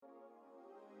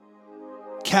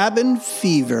Cabin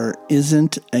fever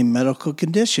isn't a medical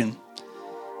condition.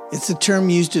 It's a term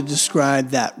used to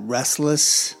describe that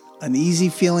restless, uneasy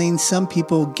feeling some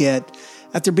people get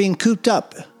after being cooped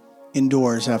up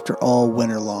indoors after all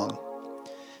winter long.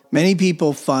 Many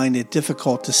people find it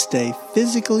difficult to stay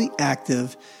physically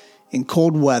active in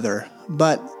cold weather,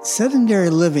 but sedentary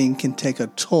living can take a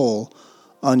toll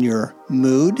on your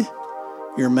mood,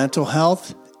 your mental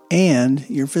health, and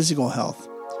your physical health.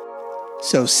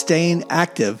 So staying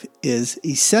active is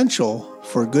essential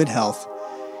for good health,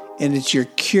 and it's your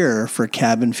cure for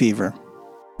cabin fever.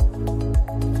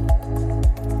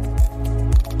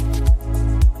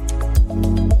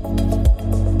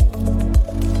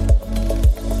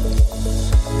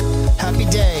 Happy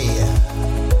day.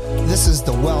 This is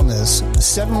the Wellness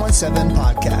 717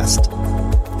 podcast.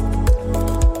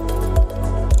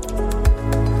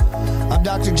 I'm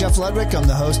Dr. Jeff Ludwig. I'm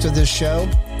the host of this show.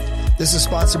 This is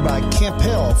sponsored by Camp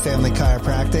Hill Family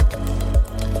Chiropractic.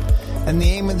 And the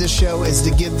aim of this show is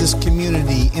to give this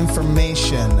community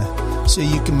information so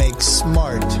you can make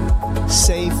smart,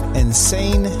 safe, and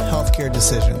sane healthcare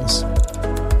decisions.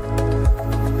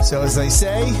 So as they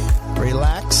say,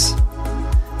 relax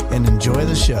and enjoy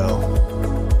the show.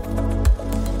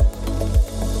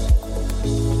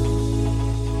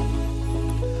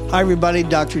 Hi everybody,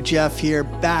 Dr. Jeff here,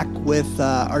 back with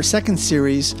our second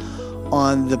series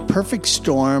on the perfect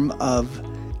storm of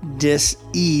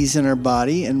dis-ease in our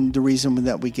body and the reason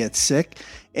that we get sick.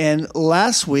 And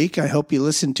last week, I hope you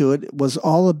listened to it, was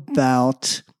all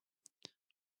about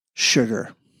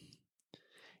sugar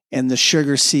and the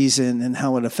sugar season and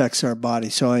how it affects our body.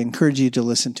 So I encourage you to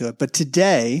listen to it. But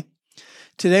today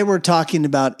we're talking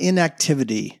about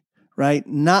inactivity, right?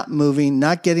 Not moving,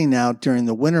 not getting out during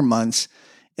the winter months.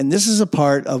 And this is a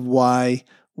part of why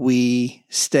we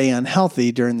stay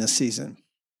unhealthy during this season.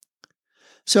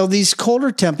 So these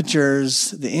colder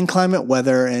temperatures, the inclement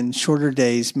weather, and shorter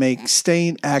days make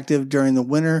staying active during the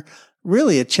winter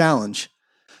really a challenge.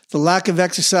 The lack of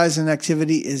exercise and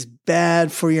activity is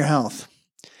bad for your health.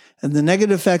 And the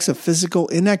negative effects of physical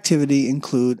inactivity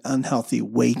include unhealthy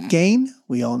weight gain.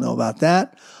 We all know about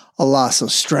that. A loss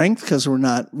of strength because we're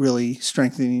not really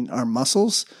strengthening our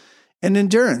muscles, and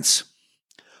endurance.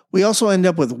 We also end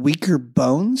up with weaker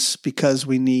bones because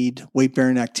we need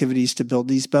weight-bearing activities to build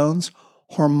these bones,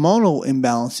 hormonal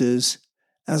imbalances,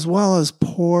 as well as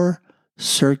poor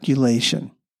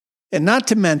circulation. And not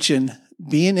to mention,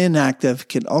 being inactive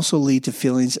can also lead to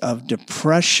feelings of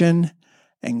depression,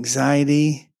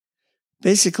 anxiety,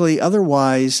 basically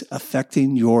otherwise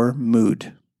affecting your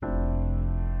mood.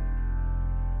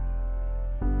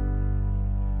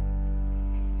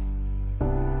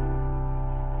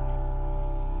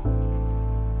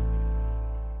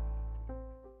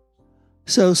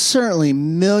 So certainly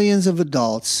millions of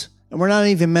adults, and we're not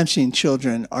even mentioning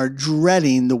children, are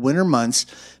dreading the winter months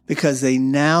because they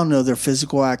now know their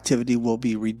physical activity will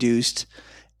be reduced.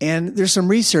 And there's some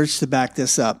research to back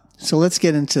this up. So let's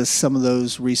get into some of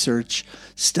those research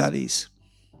studies.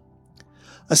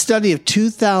 A study of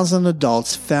 2,000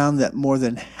 adults found that more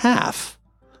than half,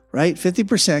 right,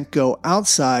 50% go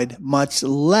outside much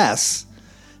less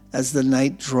as the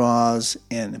night draws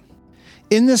in.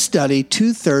 In this study,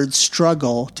 2/3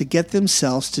 struggle to get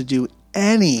themselves to do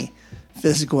any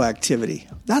physical activity.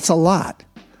 That's a lot,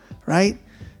 right?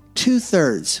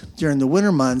 2/3 during the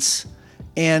winter months,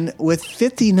 and with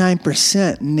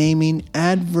 59% naming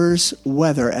adverse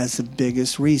weather as the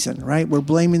biggest reason, right? We're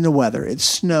blaming the weather. It's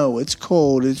snow, it's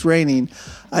cold, it's raining.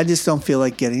 I just don't feel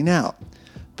like getting out.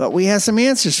 But we have some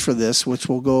answers for this, which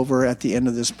we'll go over at the end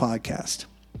of this podcast.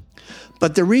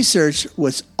 But the research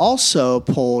was also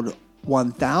polled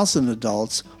 1,000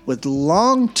 adults with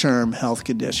long-term health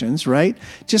conditions, right?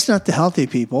 Just not the healthy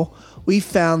people. We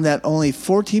found that only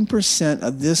 14%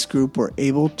 of this group were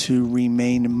able to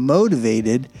remain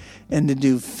motivated and to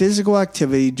do physical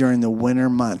activity during the winter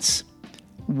months.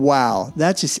 Wow,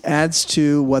 that just adds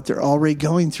to what they're already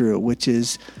going through, which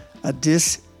is a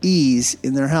dis-ease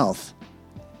in their health.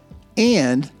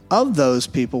 And of those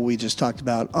people we just talked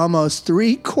about, almost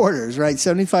 3/4, right,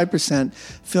 75%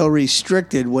 feel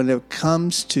restricted when it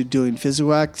comes to doing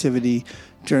physical activity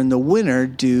during the winter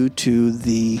due to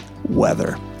the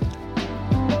weather.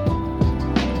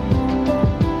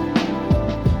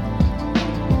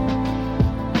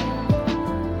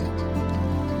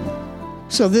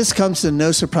 So this comes to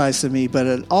no surprise to me, but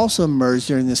it also emerged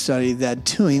during the study that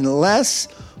doing less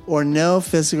or no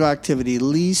physical activity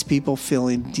leaves people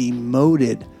feeling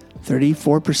demoted.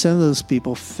 34% of those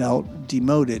people felt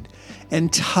demoted,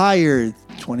 and tired,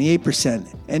 28%,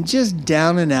 and just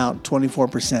down and out,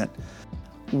 24%.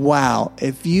 Wow,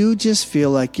 if you just feel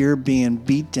like you're being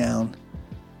beat down,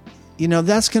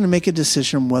 that's going to make a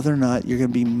decision whether or not you're going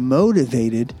to be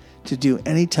motivated to do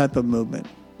any type of movement.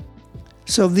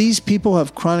 So these people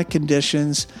have chronic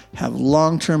conditions, have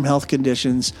long-term health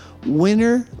conditions.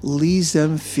 Winter leaves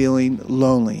them feeling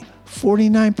lonely,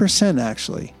 49%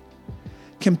 actually,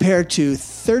 compared to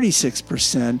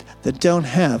 36% that don't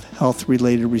have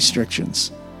health-related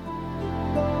restrictions.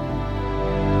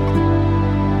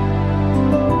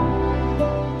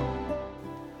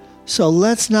 So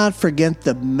let's not forget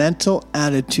the mental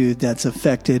attitude that's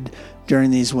affected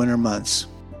during these winter months.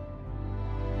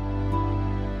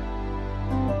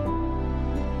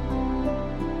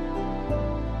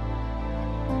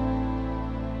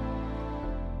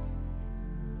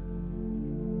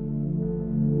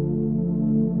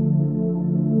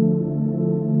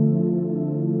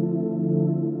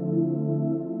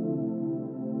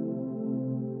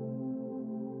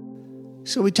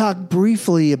 So we talked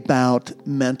briefly about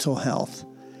mental health.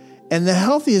 And the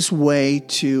healthiest way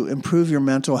to improve your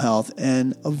mental health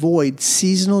and avoid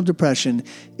seasonal depression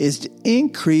is to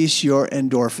increase your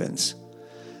endorphins.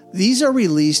 These are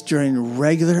released during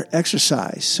regular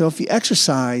exercise. So if you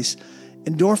exercise,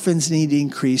 endorphins need to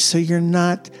increase so you're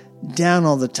not down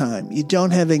all the time. You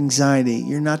don't have anxiety.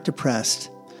 You're not depressed.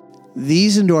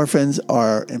 These endorphins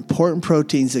are important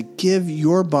proteins that give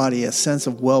your body a sense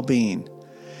of well-being,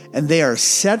 and they are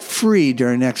set free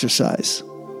during exercise.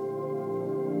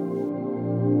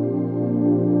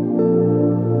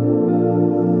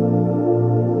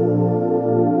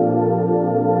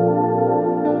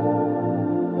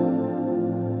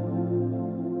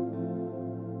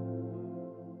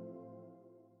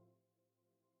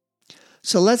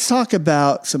 So let's talk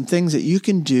about some things that you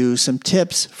can do, some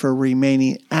tips for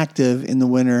remaining active in the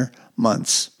winter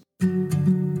months.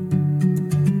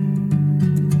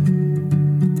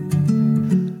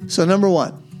 So number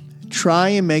 1, try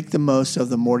and make the most of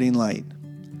the morning light.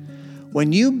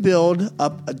 When you build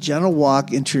up a gentle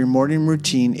walk into your morning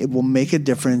routine, it will make a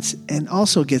difference and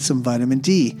also get some vitamin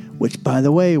D, which, by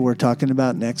the way, we're talking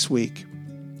about next week.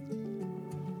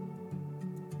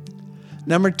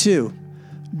 Number 2,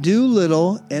 do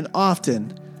little and often.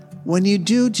 When you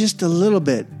do just a little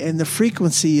bit and the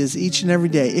frequency is each and every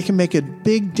day, it can make a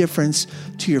big difference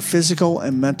to your physical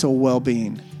and mental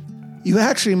well-being. You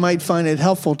actually might find it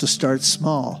helpful to start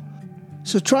small.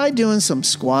 So try doing some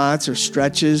squats or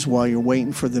stretches while you're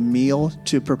waiting for the meal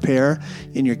to prepare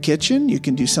in your kitchen. You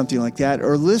can do something like that,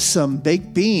 or lift some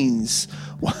baked beans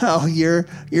while you're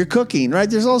cooking, right?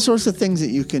 There's all sorts of things that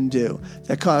you can do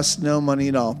that cost no money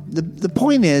at all. The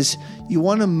point is you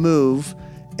want to move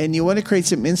and you want to create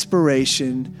some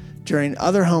inspiration during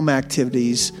other home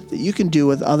activities that you can do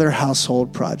with other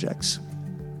household projects.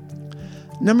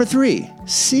 Number 3,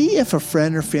 see if a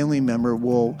friend or family member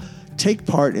will take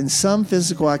part in some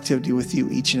physical activity with you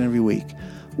each and every week.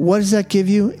 What does that give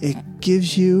you? It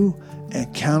gives you an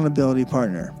accountability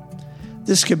partner.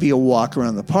 This could be a walk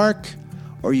around the park,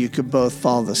 or you could both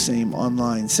follow the same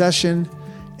online session.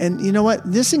 And you know what?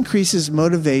 This increases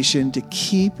motivation to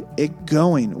keep it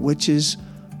going, which is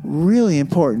really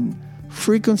important.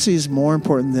 Frequency is more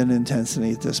important than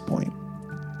intensity at this point.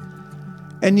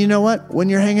 And you know what? When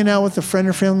you're hanging out with a friend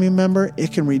or family member,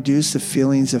 it can reduce the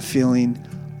feelings of feeling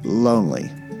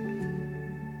lonely.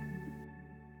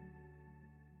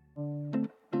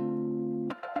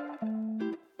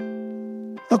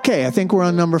 Okay, I think we're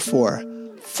on number 4.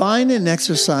 Find an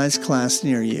exercise class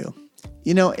near you.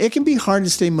 You know, it can be hard to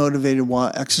stay motivated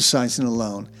while exercising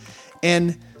alone.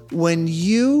 And when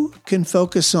you can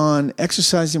focus on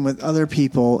exercising with other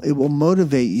people, it will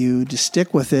motivate you to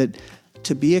stick with it,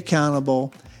 to be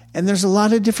accountable. And there's a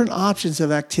lot of different options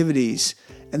of activities.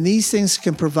 And these things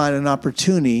can provide an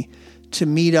opportunity to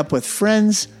meet up with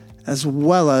friends as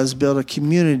well as build a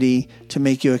community to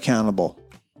make you accountable.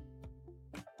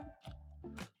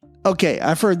 Okay,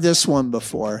 I've heard this one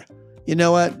before. You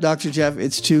know what, Dr. Jeff,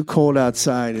 it's too cold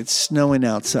outside. It's snowing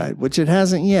outside, which it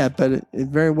hasn't yet, but it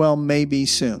very well may be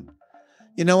soon.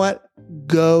 You know what?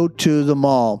 Go to the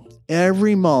mall.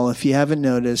 Every mall, if you haven't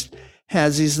noticed,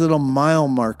 has these little mile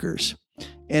markers.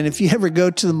 And if you ever go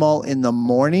to the mall in the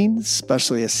morning,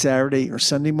 especially a Saturday or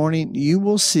Sunday morning, you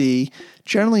will see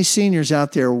generally seniors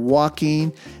out there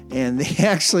walking, and they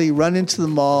actually run into the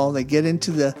mall. They get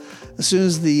into as soon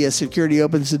as the security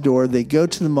opens the door, they go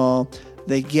to the mall.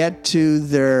 They get to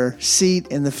their seat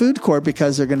in the food court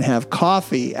because they're going to have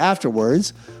coffee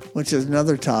afterwards, which is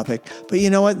another topic. But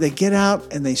you know what? They get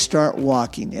out and they start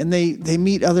walking, and they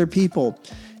meet other people.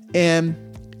 And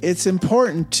it's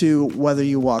important to, whether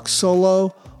you walk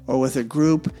solo or with a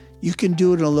group, you can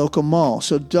do it in a local mall.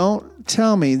 So don't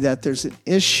tell me that there's an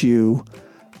issue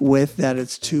with that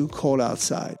it's too cold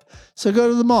outside. So go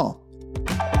to the mall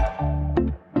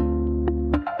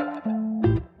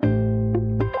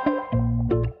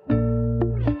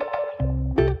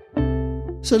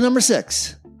So number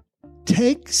 6,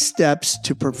 take steps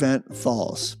to prevent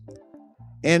falls.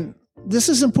 And this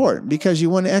is important because you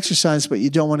want to exercise, but you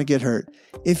don't want to get hurt.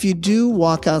 If you do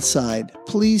walk outside,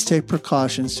 please take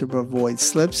precautions to avoid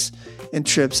slips and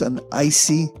trips on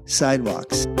icy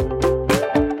sidewalks.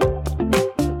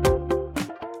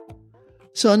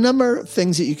 So a number of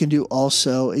things that you can do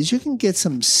also is you can get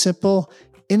some simple,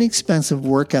 inexpensive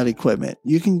workout equipment.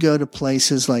 You can go to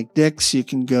places like Dick's, you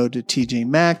can go to TJ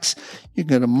Maxx, you can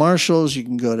go to Marshall's, you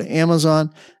can go to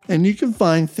Amazon, and you can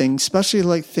find things, especially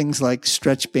like things like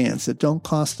stretch bands that don't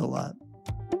cost a lot.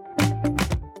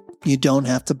 You don't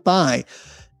have to buy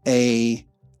a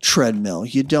treadmill.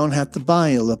 You don't have to buy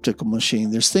an elliptical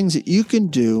machine. There's things that you can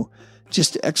do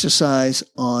just to exercise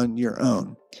on your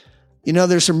own. You know,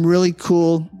 there's some really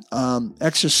cool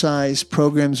exercise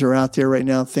programs are out there right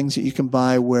now, things that you can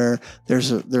buy where they're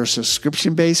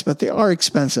subscription based, but they are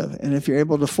expensive. And if you're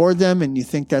able to afford them and you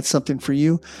think that's something for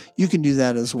you, you can do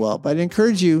that as well. But I'd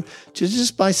encourage you to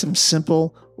just buy some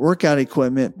simple workout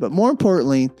equipment, but more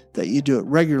importantly, that you do it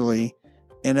regularly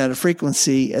and at a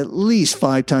frequency at least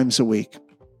 5 times a week.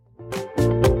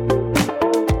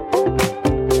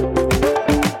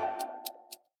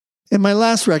 And my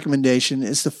last recommendation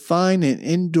is to find an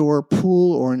indoor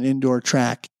pool or an indoor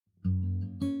track.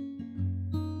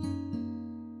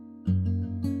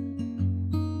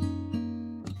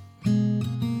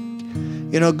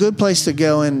 You know, a good place to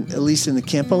go in, at least in the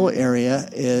Campo area,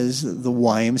 is the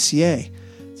YMCA.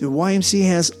 The YMCA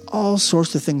has all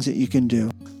sorts of things that you can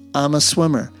do. I'm a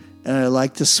swimmer, and I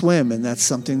like to swim, and that's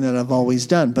something that I've always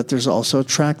done. But there's also a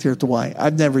track there at the Y.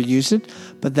 I've never used it,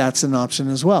 but that's an option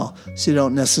as well. So you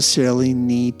don't necessarily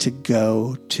need to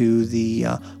go to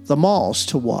the malls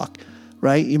to walk,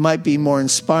 right? You might be more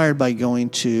inspired by going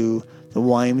to the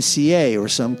YMCA or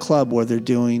some club where they're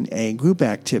doing a group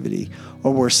activity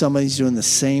or where somebody's doing the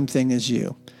same thing as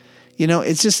you. You know,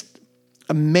 it's just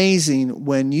amazing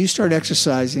when you start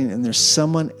exercising and there's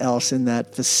someone else in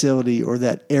that facility or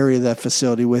that area of that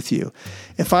facility with you.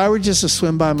 If I were just to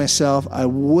swim by myself, I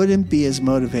wouldn't be as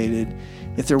motivated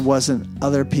if there wasn't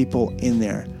other people in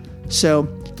there. So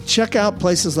check out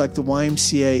places like the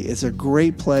YMCA. It's a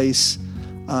great place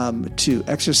to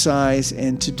exercise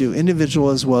and to do individual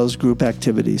as well as group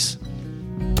activities.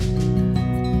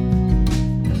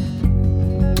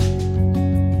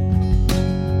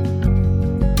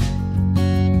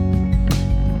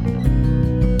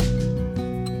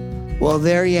 Well,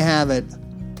 there you have it.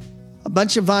 A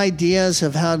bunch of ideas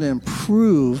of how to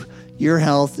improve your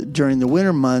health during the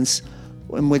winter months,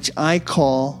 in which I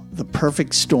call the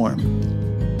perfect storm.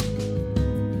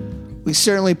 We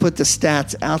certainly put the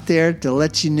stats out there to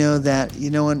let you know that,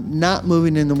 not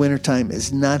moving in the wintertime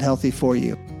is not healthy for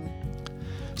you.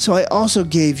 So I also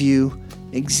gave you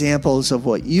examples of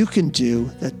what you can do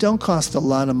that don't cost a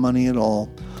lot of money at all,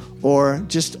 or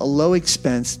just a low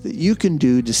expense that you can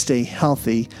do to stay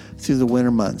healthy through the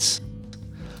winter months.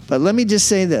 But let me just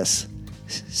say this,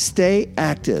 stay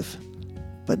active.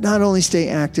 But not only stay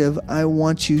active, I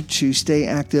want you to stay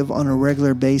active on a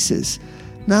regular basis.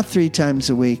 Not 3 times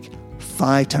a week,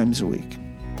 5 times a week.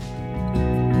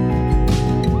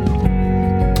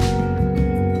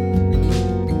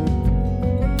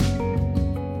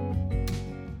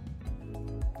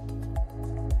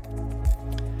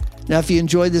 Now, if you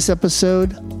enjoyed this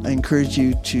episode, I encourage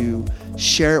you to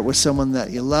share it with someone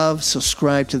that you love,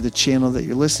 subscribe to the channel that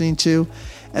you're listening to,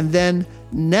 and then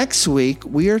next week,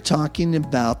 we are talking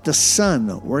about the sun.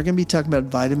 We're going to be talking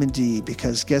about vitamin D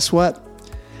because guess what?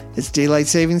 It's daylight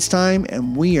savings time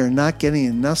and we are not getting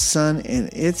enough sun and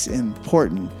it's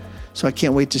important. So I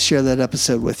can't wait to share that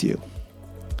episode with you.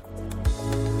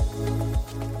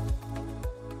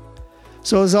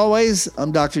 So as always,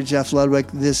 I'm Dr. Jeff Ludwig.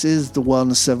 This is the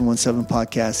Wellness 717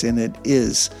 podcast and it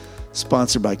is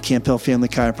sponsored by Camp Hill Family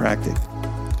Chiropractic.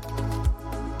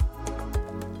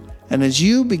 And as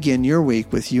you begin your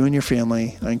week with you and your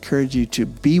family, I encourage you to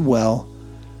be well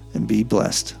and be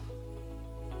blessed.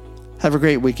 Have a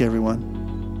great week, everyone.